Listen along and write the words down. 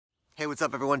Hey, what's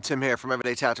up everyone? Tim here from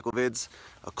Everyday Tactical Vids.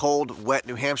 A cold, wet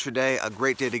New Hampshire day, a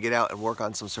great day to get out and work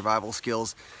on some survival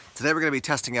skills. Today we're going to be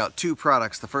testing out two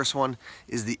products. The first one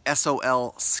is the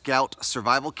SOL Scout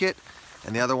Survival Kit,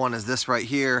 and the other one is this right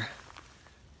here,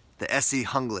 the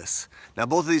ESEE Jungles. Now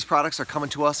both of these products are coming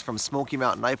to us from Smoky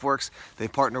Mountain Knife Works. They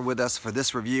partnered with us for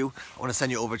this review. I want to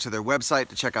send you over to their website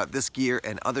to check out this gear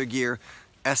and other gear,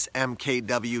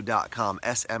 smkw.com,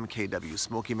 smkw,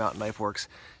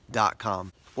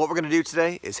 SmokyMountainKnifeWorks.com. What we're going to do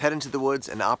today is head into the woods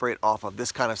and operate off of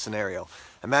this kind of scenario.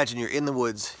 Imagine you're in the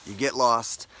woods, you get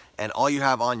lost, and all you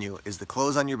have on you is the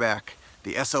clothes on your back,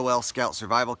 the SOL Scout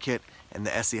Survival Kit, and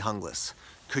the ESEE Jungles.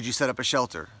 Could you set up a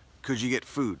shelter? Could you get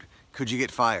food? Could you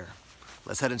get fire?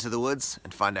 Let's head into the woods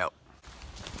and find out.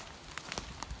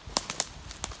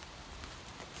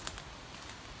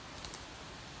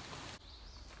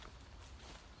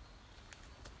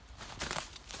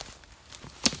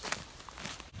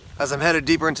 As I'm headed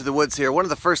deeper into the woods here, one of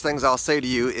the first things I'll say to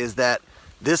you is that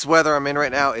this weather I'm in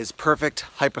right now is perfect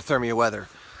hypothermia weather.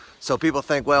 So people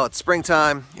think, well, it's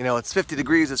springtime, you know, it's 50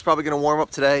 degrees, it's probably gonna warm up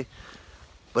today,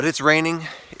 but it's raining,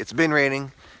 it's been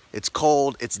raining, it's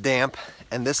cold, it's damp,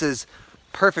 and this is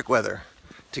perfect weather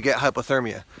to get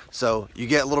hypothermia. So you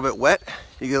get a little bit wet,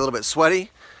 you get a little bit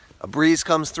sweaty, a breeze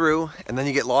comes through, and then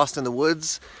you get lost in the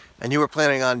woods, and you were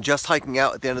planning on just hiking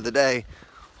out at the end of the day.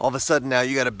 All of a sudden now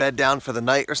you got to bed down for the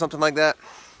night or something like that.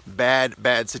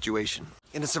 Bad situation.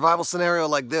 In a survival scenario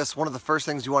like this, one of the first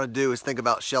things you want to do is think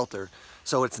about shelter.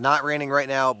 So it's not raining right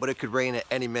now, but it could rain at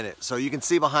any minute. So you can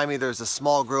see behind me there's a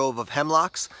small grove of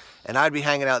hemlocks, and I'd be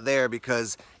hanging out there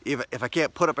because if I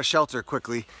can't put up a shelter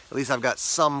quickly, at least I've got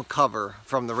some cover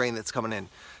from the rain that's coming in.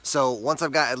 So once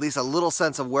I've got at least a little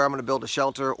sense of where I'm going to build a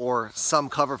shelter or some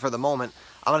cover for the moment,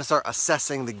 I'm going to start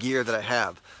assessing the gear that I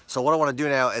have. So what I want to do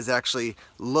now is actually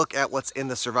look at what's in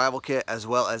the survival kit as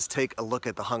well as take a look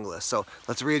at the Jungles. So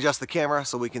let's readjust the camera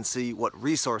so we can see what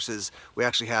resources we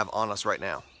actually have on us right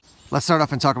now. Let's start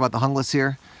off and talk about the Jungles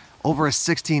here. Over a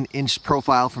 16-inch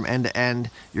profile from end to end.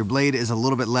 Your blade is a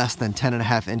little bit less than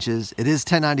 10.5 inches. It is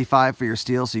 1095 for your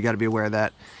steel, so you got to be aware of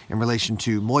that in relation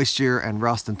to moisture and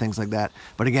rust and things like that.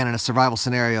 But again, in a survival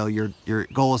scenario, your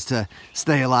goal is to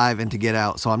stay alive and to get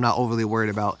out. So I'm not overly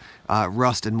worried about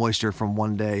rust and moisture from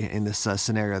one day in this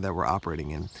scenario that we're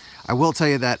operating in. I will tell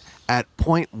you that at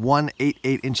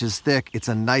 0.188 inches thick, it's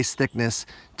a nice thickness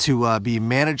to be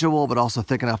manageable, but also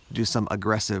thick enough to do some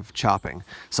aggressive chopping.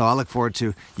 So I look forward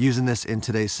to using this in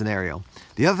today's scenario.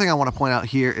 The other thing I want to point out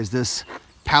here is this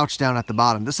pouch down at the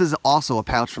bottom. This is also a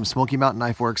pouch from Smoky Mountain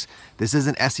Knife Works. This is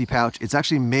an ESEE pouch. It's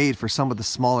actually made for some of the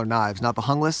smaller knives, not the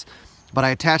Jungles, but I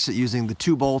attached it using the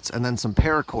 2 bolts and then some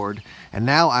paracord. And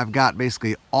now I've got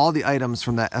basically all the items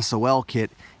from that SOL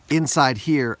kit inside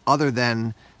here other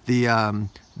than the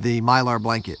Mylar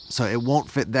blanket. So it won't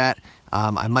fit that.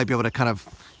 I might be able to kind of,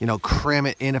 you know, cram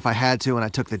it in if I had to, and I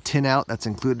took the tin out that's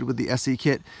included with the ESEE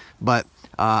kit. But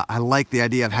I like the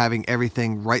idea of having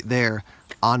everything right there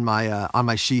on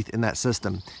my sheath in that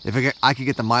system. If I could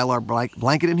get the Mylar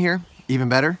blanket in here, even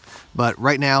better. But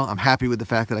right now I'm happy with the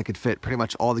fact that I could fit pretty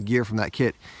much all the gear from that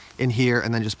kit in here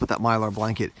and then just put that Mylar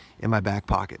blanket in my back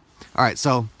pocket. All right,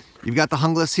 so you've got the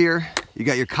Jungles here, you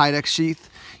got your Kydex sheath,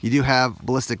 you do have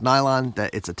ballistic nylon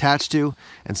that it's attached to,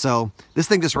 and so this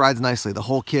thing just rides nicely. The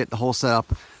whole kit, the whole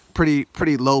setup,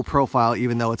 pretty low profile,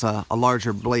 even though it's a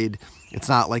larger blade. It's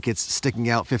not like it's sticking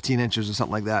out 15 inches or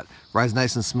something like that. Rides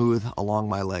nice and smooth along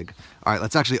my leg. All right,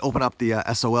 let's actually open up the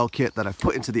SOL kit that I've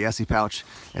put into the ESEE pouch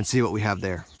and see what we have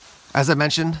there. As I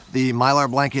mentioned, the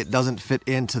Mylar blanket doesn't fit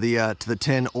into the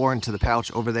tin or into the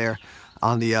pouch over there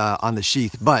on the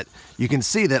sheath, but you can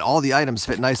see that all the items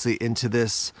fit nicely into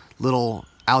this little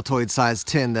Altoid sized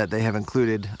tin that they have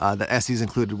included, that ESEE's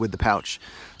included with the pouch.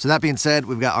 So that being said,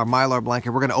 we've got our Mylar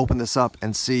blanket. We're going to open this up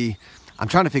and see. I'm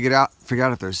trying to figure out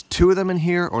if there's 2 of them in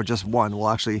here or just one. We'll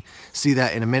actually see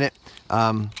that in a minute.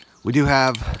 We do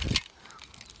have,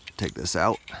 take this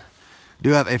out, do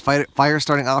have a fire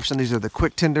starting option. These are the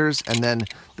quick tinders, and then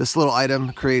this little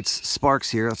item creates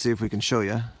sparks here. Let's see if we can show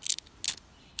you.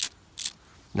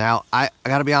 Now, I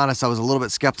gotta be honest, I was a little bit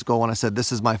skeptical when I said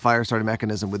this is my fire starting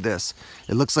mechanism with this.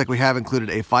 It looks like we have included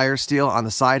a fire steel on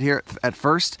the side here at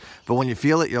first, but when you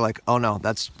feel it, you're like, oh no,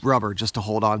 that's rubber just to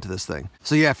hold on to this thing.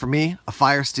 So yeah, for me, a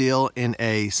fire steel in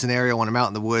a scenario when I'm out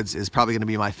in the woods is probably gonna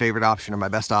be my favorite option or my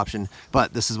best option,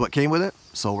 but this is what came with it,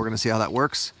 so we're gonna see how that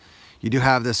works. You do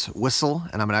have this whistle,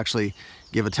 and I'm gonna actually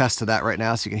give a test to that right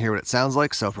now so you can hear what it sounds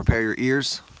like, so prepare your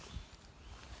ears.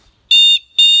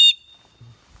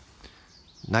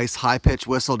 Nice high-pitched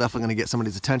whistle, definitely going to get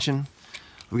somebody's attention.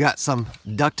 We got some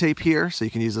duct tape here, so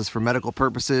you can use this for medical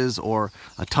purposes or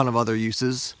a ton of other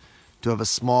uses. Do have a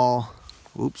small,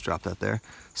 oops, dropped that there,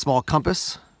 small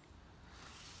compass.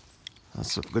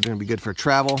 That's going to be good for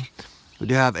travel. We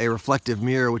do have a reflective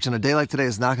mirror, which in a day like today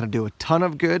is not going to do a ton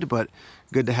of good, but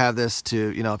good to have this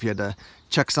to, you know, if you had to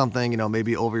check something, you know,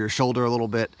 maybe over your shoulder a little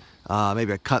bit,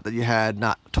 maybe a cut that you had,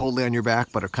 not totally on your back,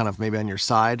 but kind of maybe on your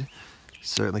side.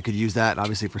 Certainly could use that,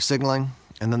 obviously, for signaling.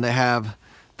 And then they have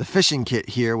the fishing kit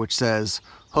here, which says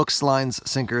hooks, lines,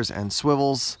 sinkers, and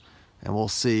swivels. And we'll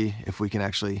see if we can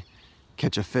actually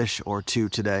catch a fish or two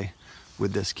today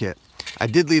with this kit. I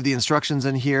did leave the instructions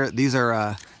in here. These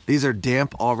are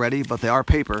damp already, but they are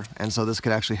paper, and so this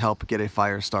could actually help get a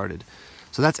fire started.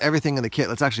 So that's everything in the kit.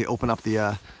 Let's actually open up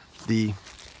the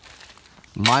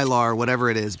Mylar,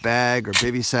 whatever it is, bag or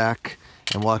baby sack,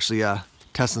 and we'll actually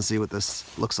test and see what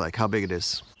this looks like, how big it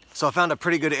is. So I found a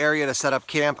pretty good area to set up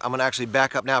camp. I'm gonna actually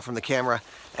back up now from the camera,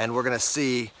 and we're gonna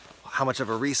see how much of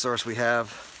a resource we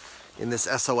have in this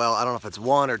SOL. I don't know if it's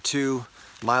 1 or 2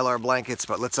 Mylar blankets,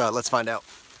 but let's find out.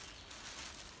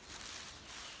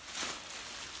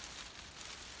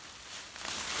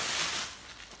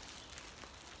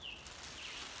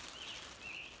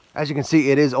 As you can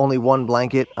see, it is only 1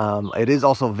 blanket. It is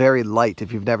also very light.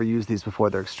 If you've never used these before,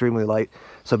 they're extremely light.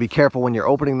 So be careful when you're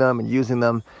opening them and using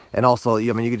them. And also, I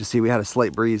mean, you can just see we had a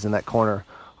slight breeze in that corner,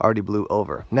 already blew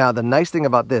over. Now, the nice thing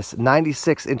about this,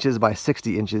 96 inches by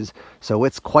 60 inches, so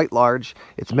it's quite large.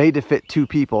 It's made to fit 2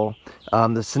 people.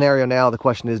 The scenario now, the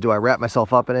question is, do I wrap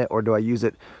myself up in it or do I use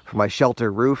it for my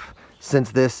shelter roof?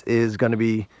 Since this is going to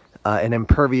be an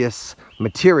impervious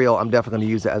material, I'm definitely going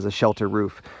to use it as a shelter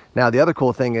roof. Now, the other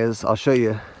cool thing is, I'll show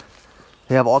you,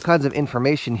 they have all kinds of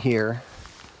information here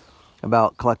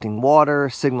about collecting water,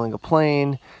 signaling a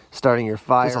plane, starting your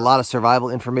fire. There's a lot of survival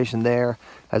information there,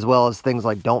 as well as things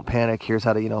like don't panic. Here's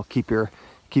how to, you know, keep your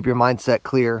mindset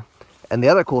clear. And the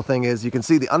other cool thing is you can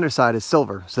see the underside is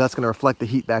silver, so that's going to reflect the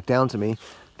heat back down to me.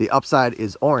 The upside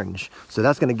is orange, so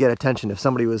that's going to get attention. If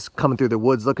somebody was coming through the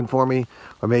woods looking for me,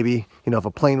 or maybe, you know, if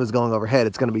a plane was going overhead,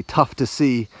 it's going to be tough to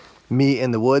see me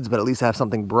in the woods, but at least have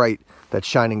something bright that's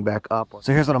shining back up.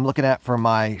 So here's what I'm looking at for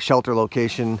my shelter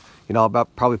location. You know, I'll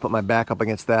probably put my back up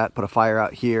against that, put a fire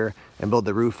out here, and build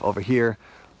the roof over here.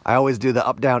 I always do the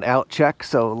up, down, out check,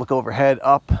 so look overhead,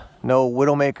 up, no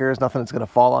widowmakers, nothing that's going to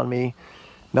fall on me.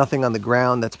 Nothing on the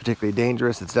ground that's particularly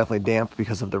dangerous. It's definitely damp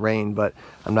because of the rain, but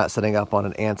I'm not setting up on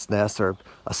an ant's nest or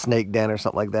a snake den or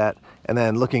something like that. And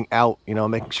then looking out, you know,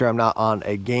 making sure I'm not on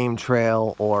a game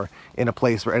trail or in a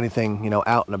place where anything, you know,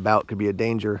 out and about could be a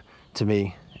danger to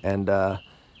me. And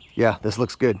yeah, this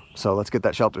looks good. So let's get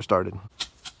that shelter started.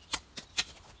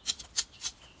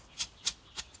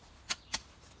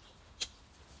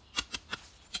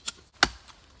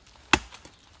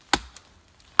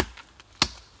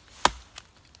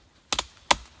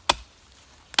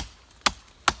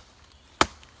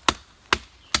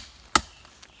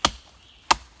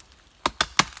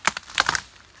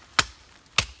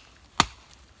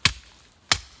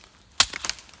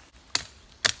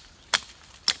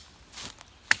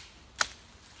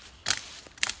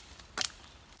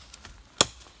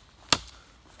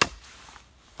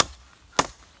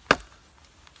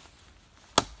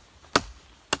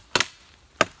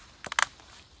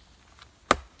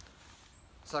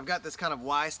 So I've got this kind of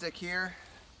Y stick here,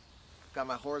 got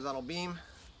my horizontal beam.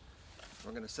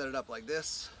 We're going to set it up like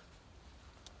this.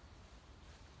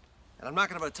 And I'm not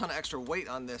going to put a ton of extra weight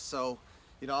on this, so,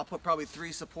 you know, I'll put probably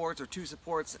 3 supports or 2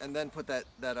 supports and then put that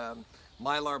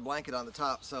Mylar blanket on the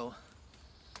top. So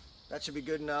that should be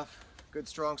good enough. Good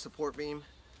strong support beam.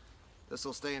 This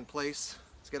will stay in place.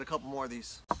 Let's get a couple more of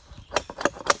these.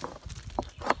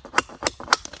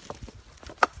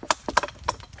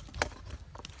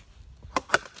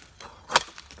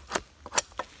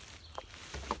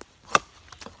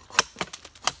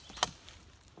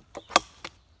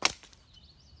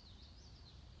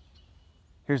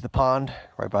 Here's the pond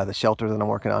right by the shelter that I'm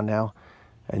working on now,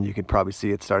 and you can probably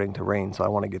see it's starting to rain, so I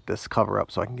want to get this cover up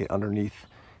so I can get underneath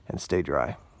and stay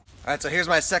dry. All right, so here's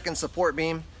my second support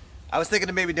beam. I was thinking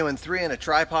of maybe doing 3 in a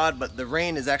tripod, but the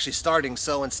rain is actually starting,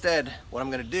 so instead what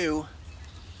I'm going to do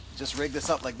is just rig this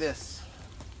up like this.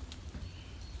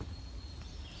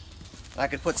 I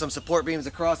could put some support beams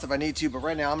across if I need to, but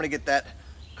right now I'm going to get that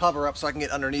cover up so I can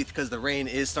get underneath because the rain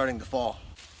is starting to fall.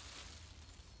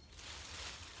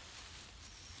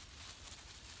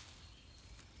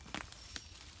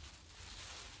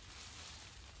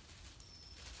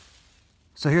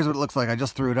 So here's what it looks like. I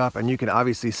just threw it up and you can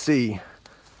obviously see,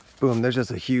 boom, there's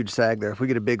just a huge sag there. If we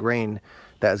get a big rain,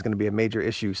 that is going to be a major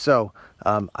issue. So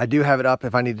I do have it up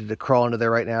if I needed to crawl into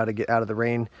there right now to get out of the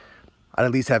rain. I'd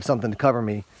at least have something to cover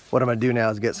me. What I'm gonna do now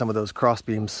is get some of those cross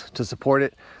beams to support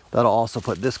it. That'll also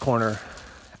put this corner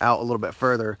out a little bit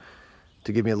further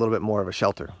to give me a little bit more of a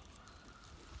shelter.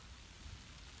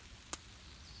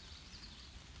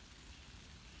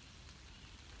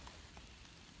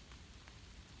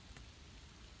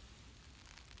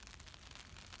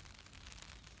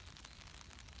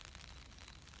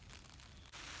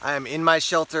 I am in my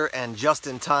shelter and just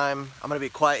in time. I'm gonna be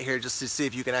quiet here just to see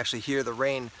if you can actually hear the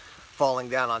rain falling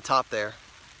down on top there.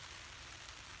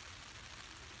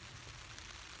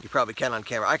 You probably can on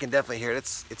camera. I can definitely hear it.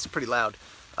 It's pretty loud.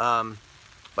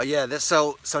 But yeah,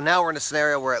 so now we're in a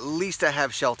scenario where at least I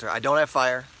have shelter. I don't have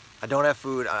fire. I don't have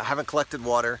food. I haven't collected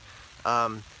water.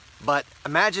 But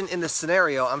imagine in this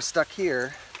scenario, I'm stuck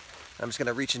here. I'm just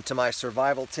gonna reach into my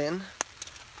survival tin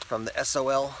from the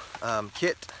SOL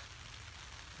kit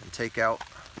and take out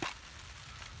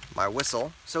my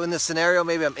whistle. So in this scenario,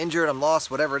 maybe I'm injured, I'm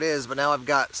lost, whatever it is, but now I've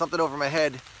got something over my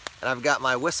head and I've got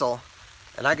my whistle,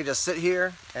 and I can just sit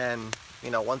here and,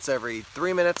 you know, once every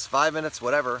 3 minutes, 5 minutes,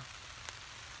 whatever.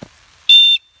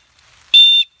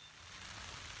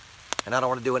 And I don't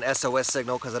want to do an SOS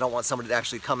signal because I don't want somebody to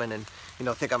actually come in and, you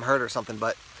know, think I'm hurt or something,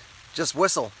 but just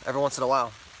whistle every once in a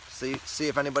while. See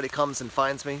if anybody comes and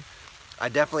finds me. I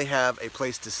definitely have a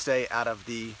place to stay out of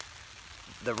the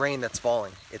rain that's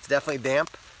falling. It's definitely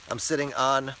damp. I'm sitting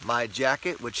on my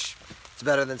jacket, which is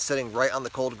better than sitting right on the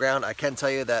cold ground. I can tell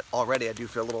you that already I do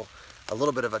feel a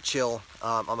little bit of a chill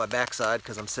on my backside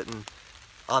because I'm sitting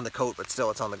on the coat, but still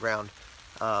it's on the ground.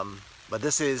 But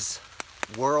this is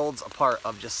worlds apart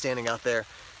of just standing out there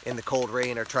in the cold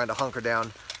rain or trying to hunker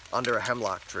down under a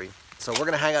hemlock tree. So we're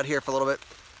gonna hang out here for a little bit,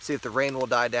 see if the rain will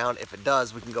die down. If it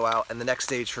does, we can go out, and the next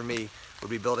stage for me would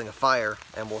be building a fire,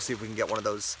 and we'll see if we can get one of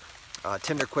those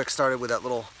Tinder Quick started with that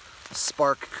little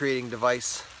spark creating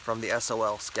device from the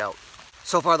SOL Scout.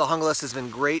 So far the Junglas has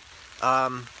been great.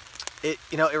 It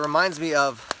reminds me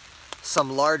of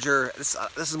some larger, this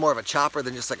is more of a chopper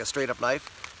than just like a straight up knife,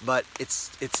 but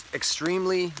it's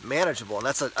extremely manageable, and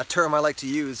that's a term I like to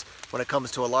use when it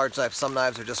comes to a large knife. Some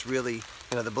knives are just really,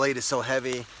 you know, the blade is so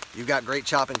heavy, you've got great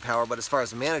chopping power, but as far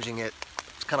as managing it,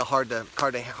 it's kind of hard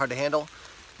to handle.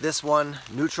 This one,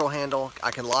 neutral handle,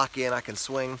 I can lock in, I can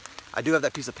swing. I do have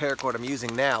that piece of paracord I'm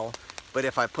using now, but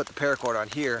if I put the paracord on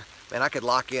here, man, I could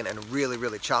lock in and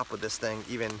really chop with this thing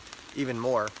even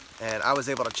more. And I was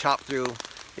able to chop through,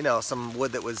 you know, some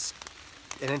wood that was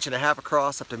 1.5 inches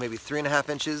across up to maybe 3.5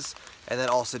 inches, and then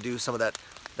also do some of that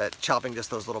chopping just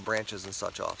those little branches and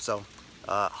such off. So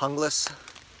Junglas,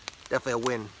 definitely a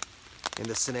win in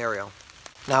this scenario.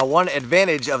 Now, one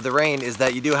advantage of the rain is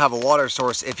that you do have a water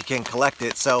source if you can collect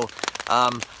it. So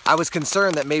I was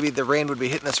concerned that maybe the rain would be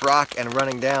hitting this rock and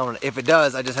running down. If it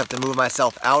does, I just have to move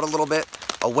myself out a little bit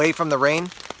away from the rain.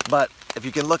 But if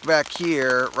you can look back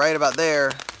here, right about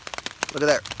there, look at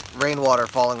that rainwater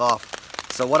falling off.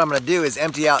 So what I'm gonna do is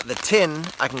empty out the tin.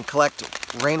 I can collect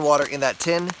rainwater in that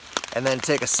tin and then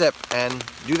take a sip, and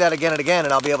do that again and again,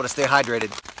 and I'll be able to stay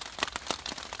hydrated.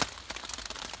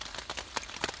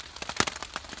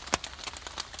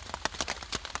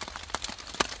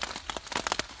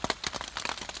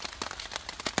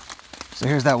 So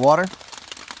here's that water,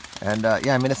 and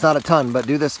yeah, I mean, it's not a ton, but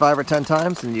do this 5 or 10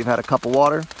 times and you've had a cup of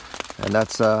water, and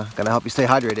that's gonna help you stay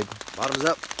hydrated. Bottoms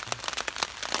up.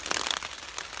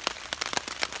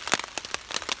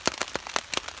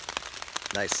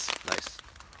 Nice, nice.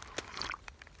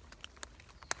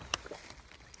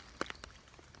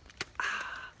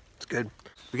 It's good.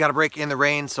 We got a break in the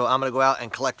rain, so I'm gonna go out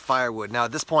and collect firewood. Now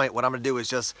at this point, what I'm gonna do is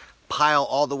just pile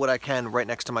all the wood I can right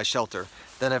next to my shelter.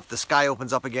 Then if the sky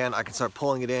opens up again, I can start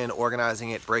pulling it in, organizing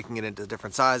it, breaking it into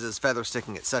different sizes, feather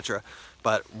sticking, etc.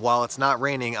 But while it's not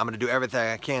raining, I'm gonna do everything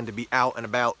I can to be out and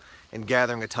about and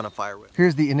gathering a ton of firewood.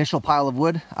 Here's the initial pile of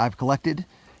wood I've collected,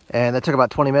 and that took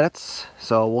about 20 minutes.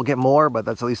 So we'll get more, but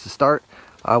that's at least a start.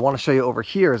 I wanna show you over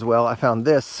here as well. I found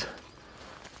this,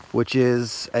 which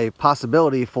is a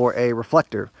possibility for a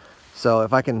reflector. So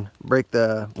if I can break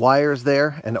the wires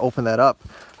there and open that up,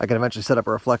 I can eventually set up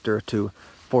a reflector to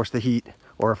force the heat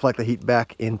or reflect the heat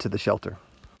back into the shelter.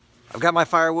 I've got my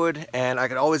firewood, and I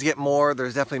could always get more.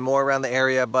 There's definitely more around the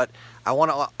area, but I want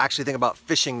to actually think about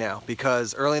fishing now,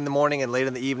 because early in the morning and late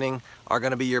in the evening are going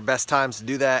to be your best times to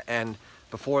do that, and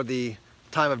before the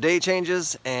time of day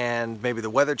changes and maybe the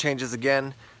weather changes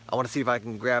again, I want to see if I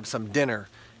can grab some dinner.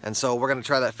 And so we're going to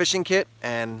try that fishing kit,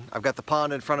 and I've got the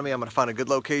pond in front of me. I'm going to find a good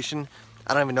location.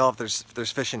 I don't even know if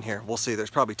there's fish in here. We'll see.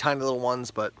 There's probably tiny little ones,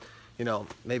 but you know,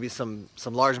 maybe some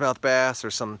largemouth bass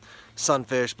or some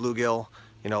sunfish, bluegill,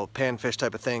 you know, panfish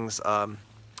type of things.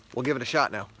 We'll give it a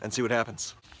shot now and see what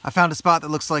happens. I found a spot that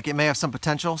looks like it may have some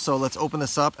potential, so let's open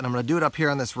this up, and I'm going to do it up here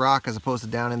on this rock as opposed to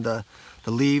down in the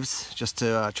leaves, just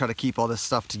to try to keep all this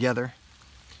stuff together.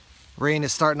 Rain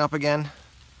is starting up again,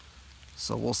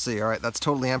 so we'll see. All right, that's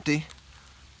totally empty.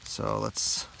 So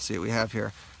let's see what we have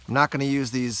here. I'm not going to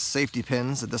use these safety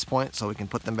pins at this point, so we can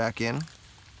put them back in.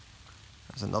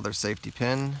 There's another safety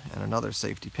pin and another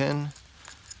safety pin.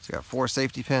 So we got 4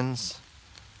 safety pins.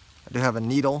 I do have a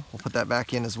needle. We'll put that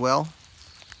back in as well.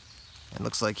 And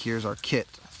looks like here's our kit.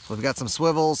 So we've got some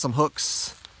swivels, some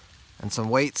hooks, and some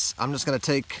weights. I'm just going to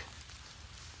take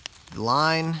the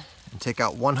line and take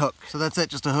out 1 hook. So that's it,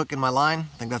 just a hook in my line.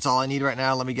 I think that's all I need right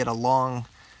now. Let me get a long,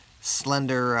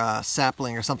 slender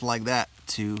sapling or something like that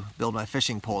to build my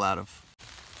fishing pole out of.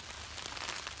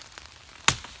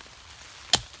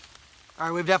 All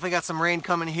right, we've definitely got some rain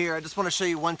coming here. I just want to show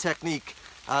you one technique.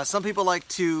 Some people like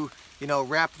to,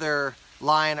 wrap their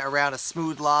line around a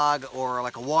smooth log or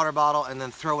like a water bottle and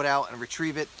then throw it out and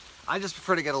retrieve it. I just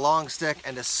prefer to get a long stick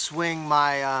and to swing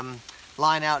my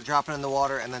line out, drop it in the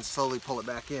water, and then slowly pull it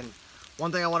back in.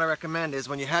 One thing I want to recommend is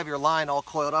when you have your line all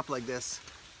coiled up like this,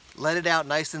 let it out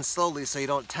nice and slowly so you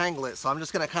don't tangle it. So I'm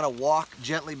just going to kind of walk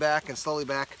gently back and slowly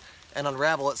back and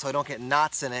unravel it so I don't get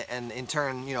knots in it and in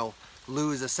turn,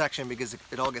 lose a section because it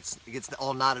gets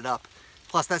all knotted up.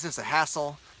 Plus that's just a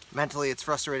hassle. Mentally it's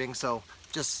frustrating, so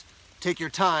just take your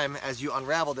time as you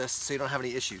unravel this so you don't have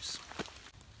any issues.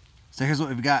 So here's what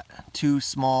we've got. 2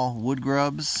 small wood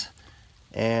grubs,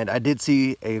 and I did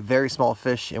see a very small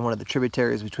fish in one of the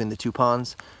tributaries between the 2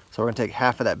 ponds. So we're gonna take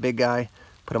half of that big guy,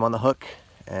 put him on the hook,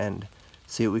 and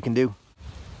see what we can do.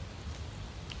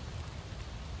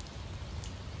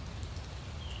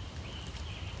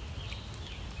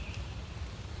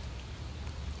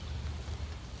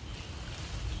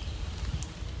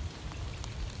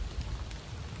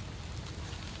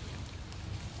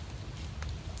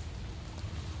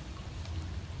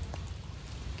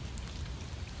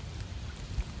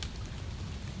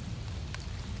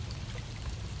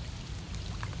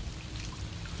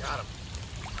 Got him.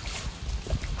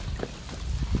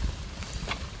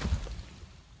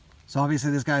 So obviously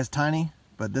this guy is tiny,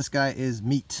 but this guy is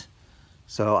meat.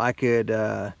 So I could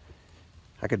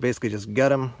basically just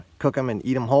gut him, cook him, and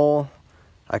eat him whole.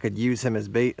 I could use him as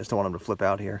bait. I just don't want him to flip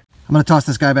out here. I'm gonna toss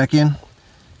this guy back in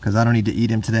because I don't need to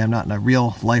eat him today. I'm not in a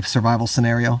real life survival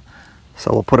scenario.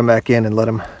 So we'll put him back in and let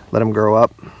him grow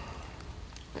up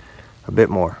a bit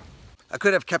more. I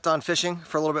could have kept on fishing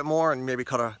for a little bit more and maybe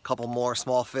caught a couple more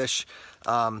small fish,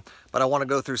 but I want to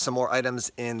go through some more items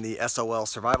in the SOL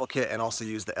survival kit and also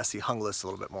use the ESEE Jungles a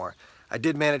little bit more. I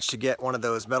did manage to get one of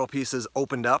those metal pieces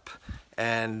opened up,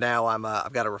 and now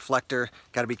I've got a reflector.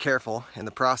 Got to be careful in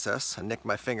the process. I nicked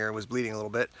my finger and was bleeding a little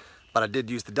bit, but I did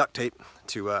use the duct tape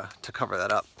to cover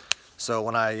that up. So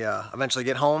when I eventually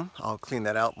get home, I'll clean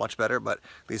that out much better, but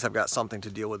at least I've got something to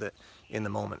deal with it in the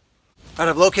moment. All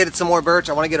right, I've located some more birch.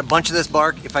 I want to get a bunch of this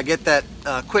bark. If I get that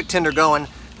quick tinder going,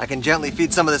 I can gently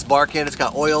feed some of this bark in. It's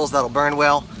got oils that'll burn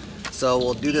well. So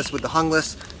we'll do this with the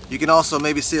Jungles. You can also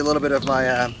maybe see a little bit of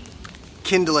my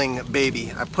kindling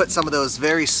baby. I put some of those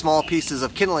very small pieces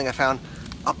of kindling I found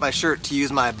up my shirt to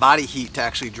use my body heat to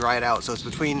actually dry it out. So it's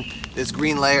between this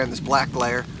green layer and this black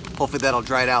layer. Hopefully that'll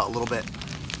dry it out a little bit.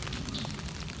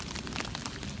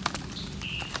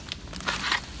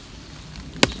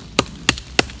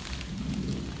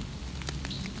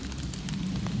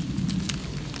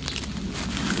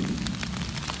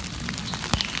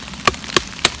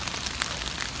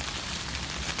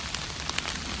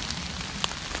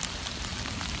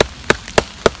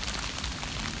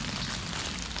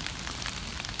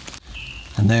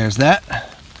 And there's that,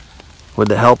 with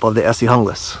the help of the ESEE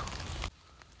Jungles.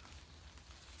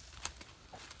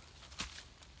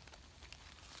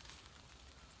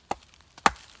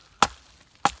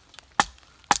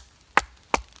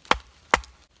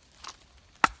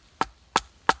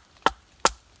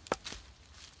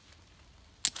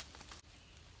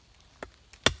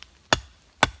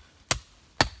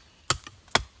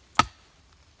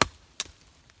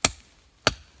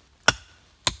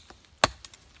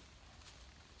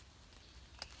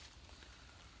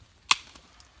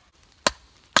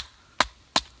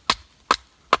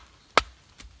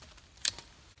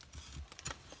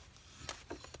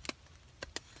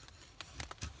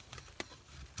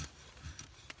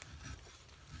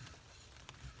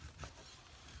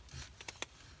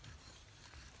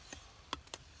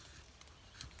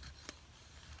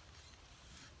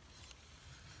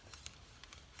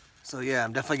 So yeah,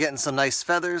 I'm definitely getting some nice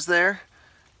feathers there.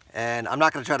 And I'm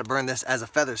not going to try to burn this as a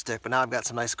feather stick, but now I've got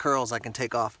some nice curls I can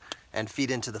take off and feed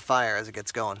into the fire as it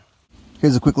gets going.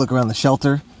 Here's a quick look around the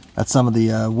shelter. That's some of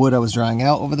the wood I was drying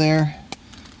out over there.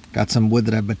 Got some wood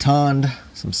that I've batoned,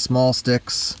 some small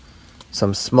sticks,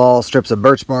 some small strips of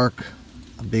birch bark,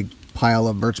 a big pile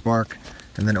of birch bark,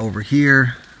 and then over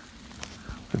here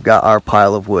we've got our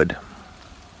pile of wood.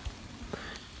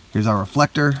 Here's our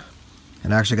reflector,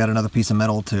 and I actually got another piece of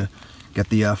metal to get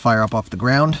the fire up off the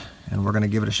ground, and we're going to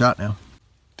give it a shot now.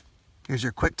 Here's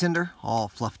your quick tinder all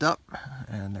fluffed up,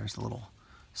 and there's the little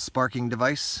sparking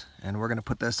device, and we're going to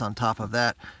put this on top of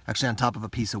that, actually on top of a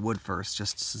piece of wood first,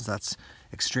 just since that's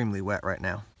extremely wet right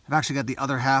now. I've actually got the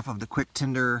other half of the quick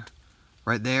tinder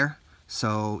right there,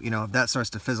 so you know, if that starts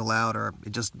to fizzle out or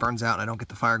it just burns out and I don't get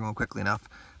the fire going quickly enough,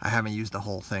 I haven't used the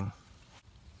whole thing.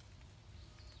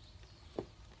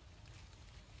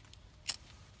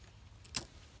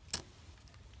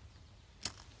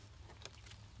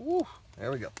 Woo,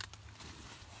 there we go.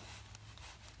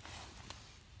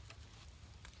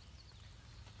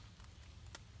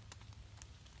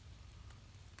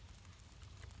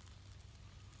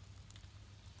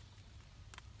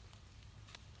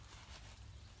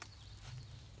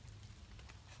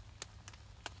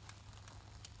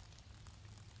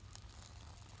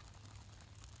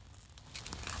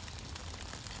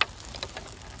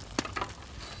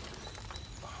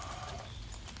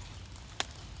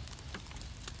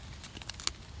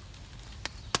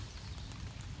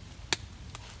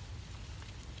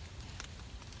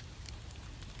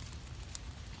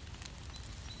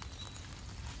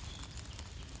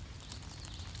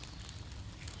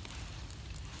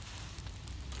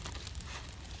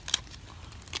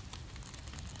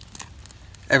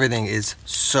 Everything is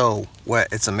so wet,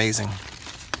 it's amazing.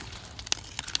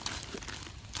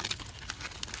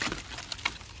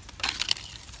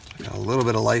 Got a little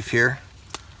bit of life here.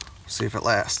 See if it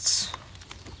lasts.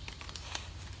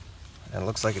 And it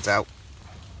looks like it's out.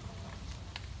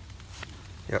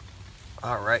 Yep.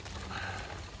 All right.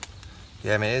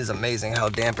 Yeah, I mean, it is amazing how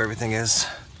damp everything is.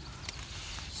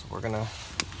 So we're gonna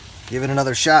give it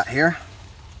another shot here.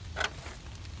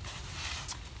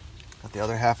 Got the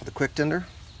other half of the quick tinder.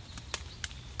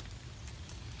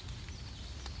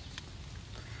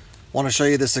 Want to show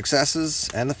you the successes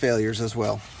and the failures as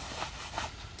well.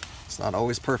 It's not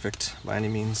always perfect by any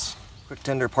means. Quick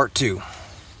tinder part 2.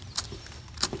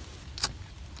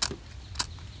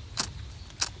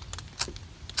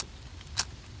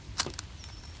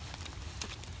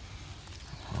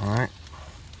 All right,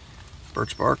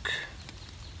 birch bark.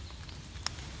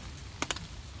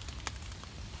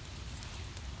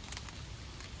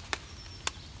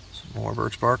 Some more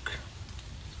birch bark.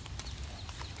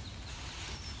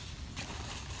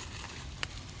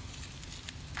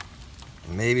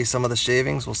 Maybe some of the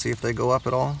shavings, we'll see if they go up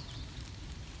at all.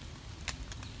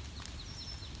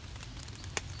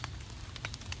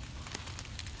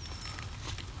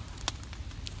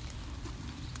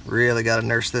 Really got to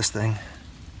nurse this thing.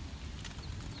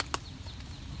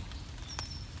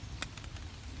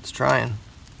 It's trying.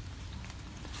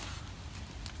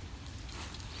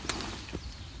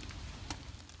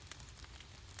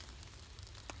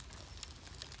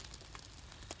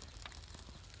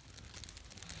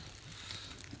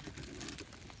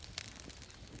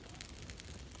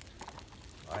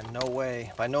 No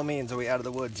way, by no means are we out of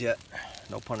the woods yet.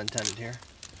 No pun intended here.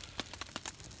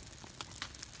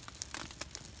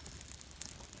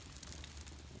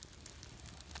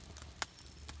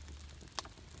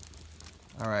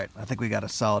 All right, I think we got a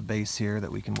solid base here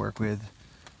that we can work with.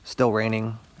 Still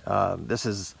raining. This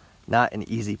is not an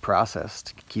easy process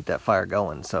to keep that fire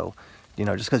going. So, you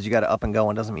know, just because you got it up and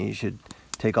going doesn't mean you should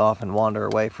take off and wander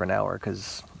away for an hour,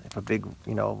 because if a big,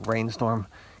 you know, rainstorm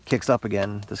kicks up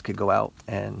again, this could go out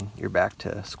and you're back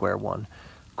to square one.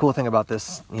 Cool thing about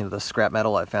this, you know, the scrap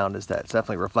metal I found is that it's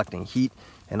definitely reflecting heat,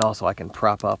 and also I can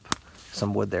prop up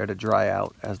some wood there to dry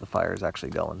out as the fire is actually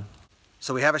going.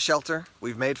 So we have a shelter,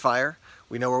 we've made fire,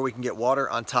 we know where we can get water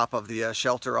on top of the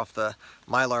shelter off the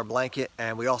Mylar blanket,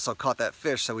 and we also caught that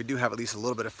fish, so we do have at least a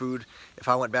little bit of food. If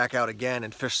I went back out again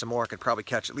and fished some more, I could probably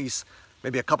catch at least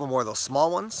maybe a couple more of those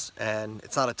small ones, and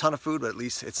it's not a ton of food, but at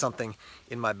least it's something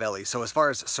in my belly. So as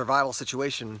far as survival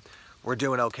situation, we're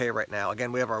doing okay right now.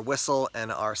 Again, we have our whistle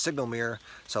and our signal mirror,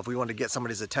 so if we want to get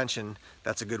somebody's attention,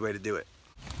 that's a good way to do it.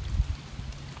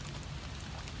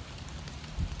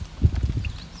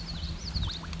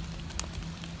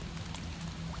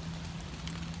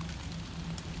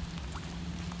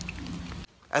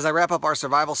 As I wrap up our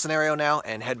survival scenario now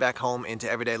and head back home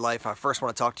into everyday life, I first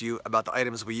want to talk to you about the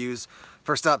items we use.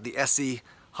 First up, the ESEE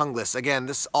Jungles. Again,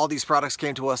 all these products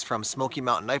came to us from Smoky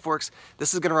Mountain Knife Works.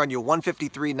 This is going to run you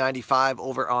 $153.95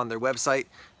 over on their website.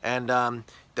 And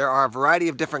There are a variety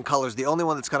of different colors. The only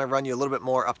one that's going to run you a little bit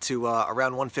more, up to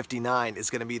around 159, is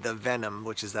going to be the Venom,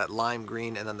 which is that lime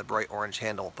green and then the bright orange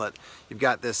handle. But you've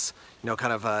got this,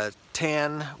 kind of a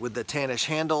tan with the tannish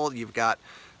handle. You've got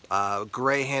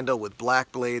gray handle with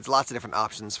black blades. Lots of different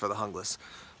options for the Junglas.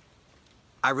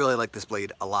 I really like this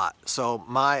blade a lot. So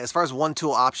as far as one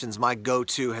tool options, my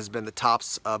go-to has been the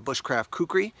Tops Bushcraft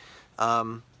Kukri.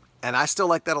 And I still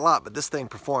like that a lot, but this thing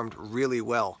performed really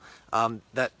well.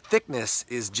 That thickness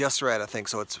is just right, I think,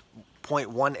 so it's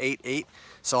 0.188.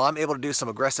 So I'm able to do some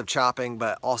aggressive chopping,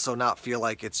 but also not feel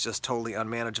like it's just totally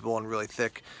unmanageable and really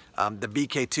thick. The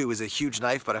BK2 is a huge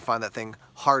knife, but I find that thing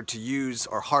hard to use,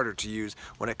 or harder to use,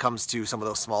 when it comes to some of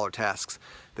those smaller tasks.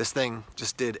 This thing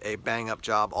just did a bang-up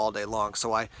job all day long.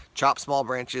 So I chop small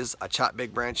branches, I chop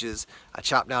big branches, I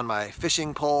chop down my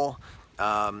fishing pole,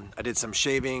 I did some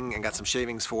shaving and got some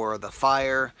shavings for the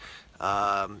fire.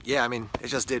 Yeah, I mean, it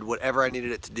just did whatever I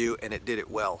needed it to do, and it did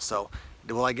it well. So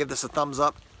will I give this a thumbs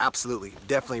up? Absolutely.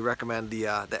 Definitely recommend the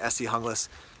ESEE Jungles.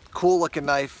 Cool looking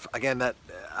knife. Again, that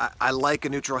I like a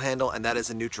neutral handle, and that is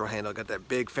a neutral handle. Got that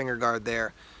big finger guard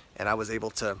there, and I was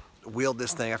able to wield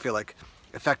this thing. I feel like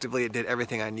effectively it did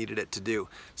everything I needed it to do.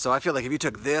 So I feel like if you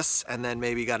took this and then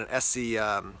maybe got an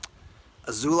ESEE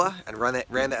Azula and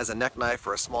ran that as a neck knife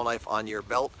or a small knife on your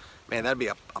belt, man, that'd be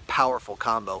a powerful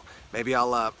combo. Maybe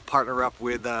I'll partner up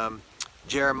with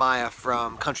Jeremiah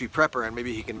from Country Prepper, and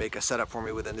maybe he can make a setup for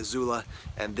me with an Azula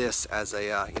and this as a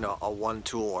a one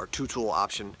tool or two tool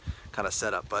option kind of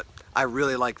setup. But I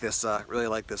really like this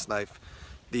knife.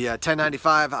 The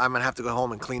 1095, I'm gonna have to go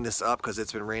home and clean this up because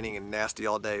it's been raining and nasty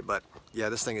all day. But yeah,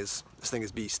 this thing is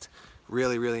beast.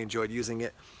 Really enjoyed using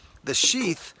it. The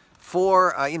sheath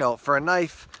for for a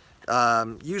knife,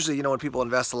 usually when people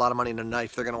invest a lot of money in a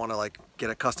knife, they're gonna want to like get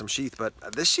a custom sheath, but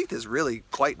this sheath is really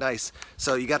quite nice.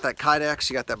 So you got that Kydex,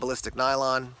 you got that ballistic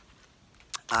nylon.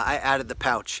 I added the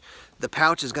pouch. The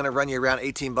pouch is gonna run you around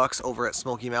 18 bucks over at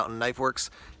Smoky Mountain Knife Works,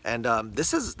 and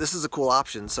this is a cool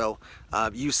option. So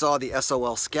you saw the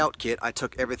SOL Scout kit. I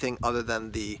took everything other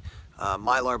than the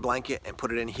Mylar blanket and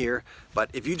put it in here.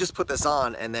 But if you just put this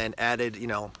on and then added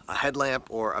a headlamp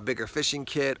or a bigger fishing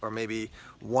kit, or maybe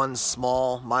one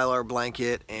small Mylar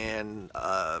blanket and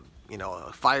a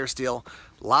fire steel,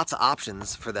 lots of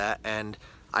options for that. And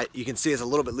you can see it's a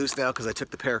little bit loose now because I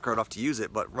took the paracord off to use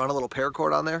it, but run a little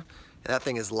paracord on there and that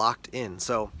thing is locked in.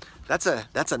 So that's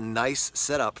a nice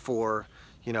setup for,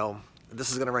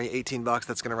 this is going to run you 18 bucks.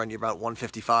 That's going to run you about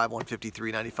 155,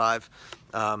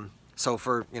 153.95. So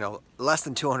for less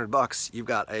than 200 bucks, you've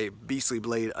got a beastly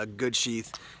blade, a good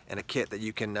sheath, and a kit that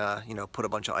you can put a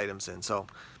bunch of items in. So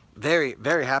very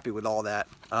happy with all that.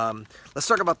 Let's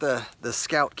talk about the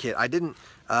Scout kit. I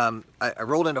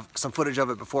rolled into some footage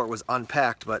of it before it was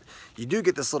unpacked, but you do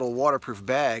get this little waterproof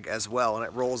bag as well, and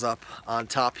it rolls up on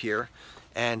top here.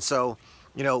 And so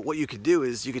what you could do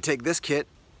is you could take this kit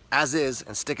as is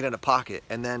and stick it in a pocket,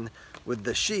 and then with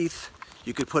the sheath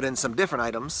you could put in some different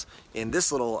items in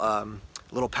this little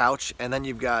little pouch, and then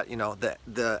you've got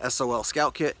the SOL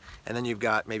Scout kit, and then you've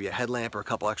got maybe a headlamp or a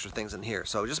couple extra things in here.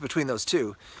 So just between those two,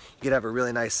 you could have a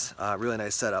really nice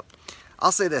setup.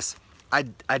 I'll say this: I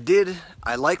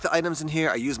like the items in here.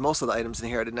 I use most of the items in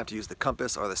here. I didn't have to use the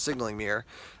compass or the signaling mirror.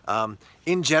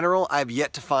 In general, I've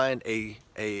yet to find a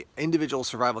individual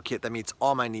survival kit that meets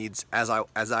all my needs as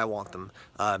I want them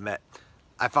met.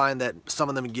 I find that some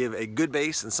of them give a good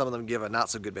base and some of them give a not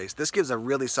so good base. This gives a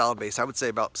really solid base. I would say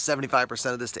about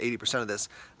 75% of this to 80% of this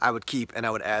I would keep, and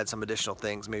I would add some additional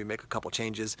things, maybe make a couple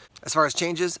changes. As far as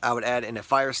changes, I would add in a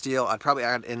fire steel. I'd probably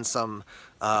add in some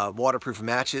waterproof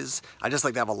matches. I just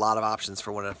like to have a lot of options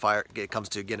for when it comes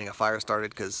to getting a fire started,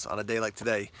 because on a day like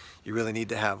today, you really need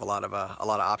to have a lot of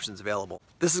options available.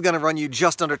 This is going to run you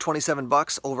just under 27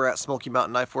 bucks over at Smoky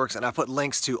Mountain Knife Works, and I put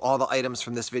links to all the items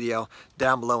from this video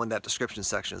down below in that description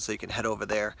section, so you can head over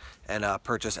there and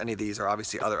purchase any of these, or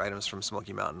obviously other items from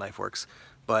Smoky Mountain Knife Works.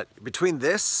 But between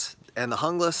this and the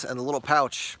Jungles and the little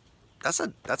pouch, that's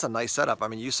a nice setup. I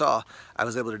mean, you saw I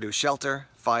was able to do shelter,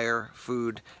 fire,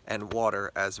 food, and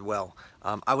water as well.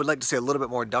 I would like to see a little bit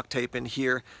more duct tape in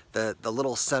here. The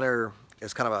little center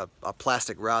is kind of a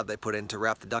plastic rod they put in to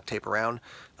wrap the duct tape around.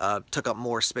 Took up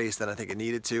more space than I think it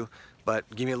needed to, but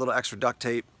give me a little extra duct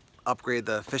tape, upgrade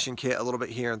the fishing kit a little bit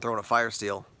here, and throw in a fire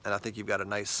steel, and I think you've got a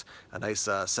nice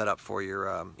setup for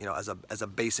your as a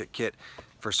basic kit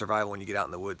for survival when you get out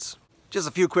in the woods. Just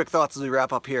a few quick thoughts as we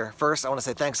wrap up here. First, I want to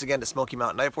say thanks again to Smoky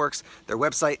Mountain Knife Works. Their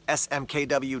website,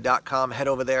 smkw.com. Head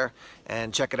over there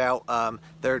and check it out.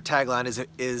 Their tagline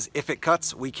is "If it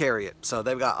cuts, we carry it." So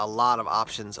they've got a lot of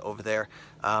options over there.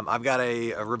 I've got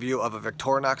a review of a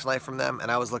Victorinox knife from them, and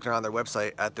I was looking around their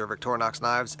website at their Victorinox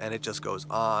knives, and it just goes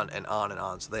on and on and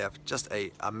on. So they have just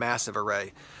a massive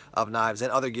array of knives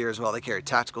and other gear as well. They carry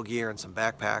tactical gear and some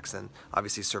backpacks and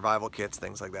obviously survival kits,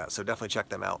 things like that. So definitely check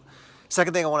them out.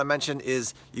 Second thing I want to mention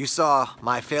is you saw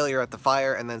my failure at the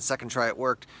fire and then second try it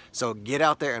worked. So get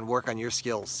out there and work on your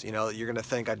skills. You know, you're going to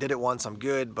think I did it once, I'm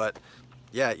good, but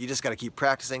yeah, you just got to keep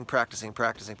practicing.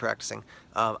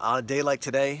 On a day like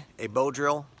today, a bow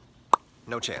drill,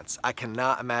 no chance. I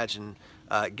cannot imagine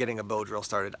getting a bow drill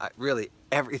started. Really,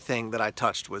 everything that I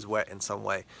touched was wet in some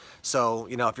way. So,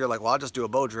 you know, if you're like, well, I'll just do a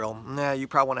bow drill, nah, you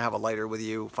probably want to have a lighter with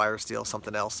you, fire steel,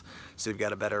 something else, so you've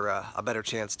got a better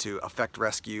chance to effect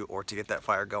rescue or to get that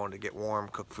fire going, to get warm,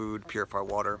 cook food, purify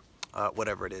water,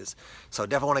 whatever it is. So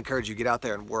definitely want to encourage you, get out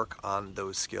there and work on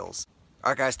those skills.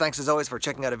 Alright guys, thanks as always for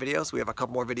checking out our videos. We have a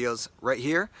couple more videos right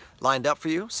here lined up for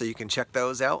you, so you can check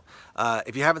those out.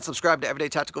 If you haven't subscribed to Everyday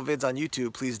Tactical Vids on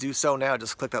YouTube, please do so now.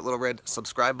 Just click that little red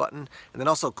subscribe button, and then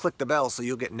also click the bell so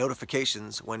you'll get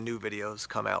notifications when new videos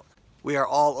come out. We are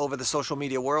all over the social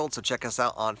media world, so check us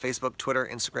out on Facebook, Twitter,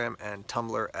 Instagram, and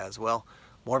Tumblr as well.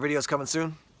 More videos coming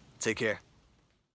soon. Take care.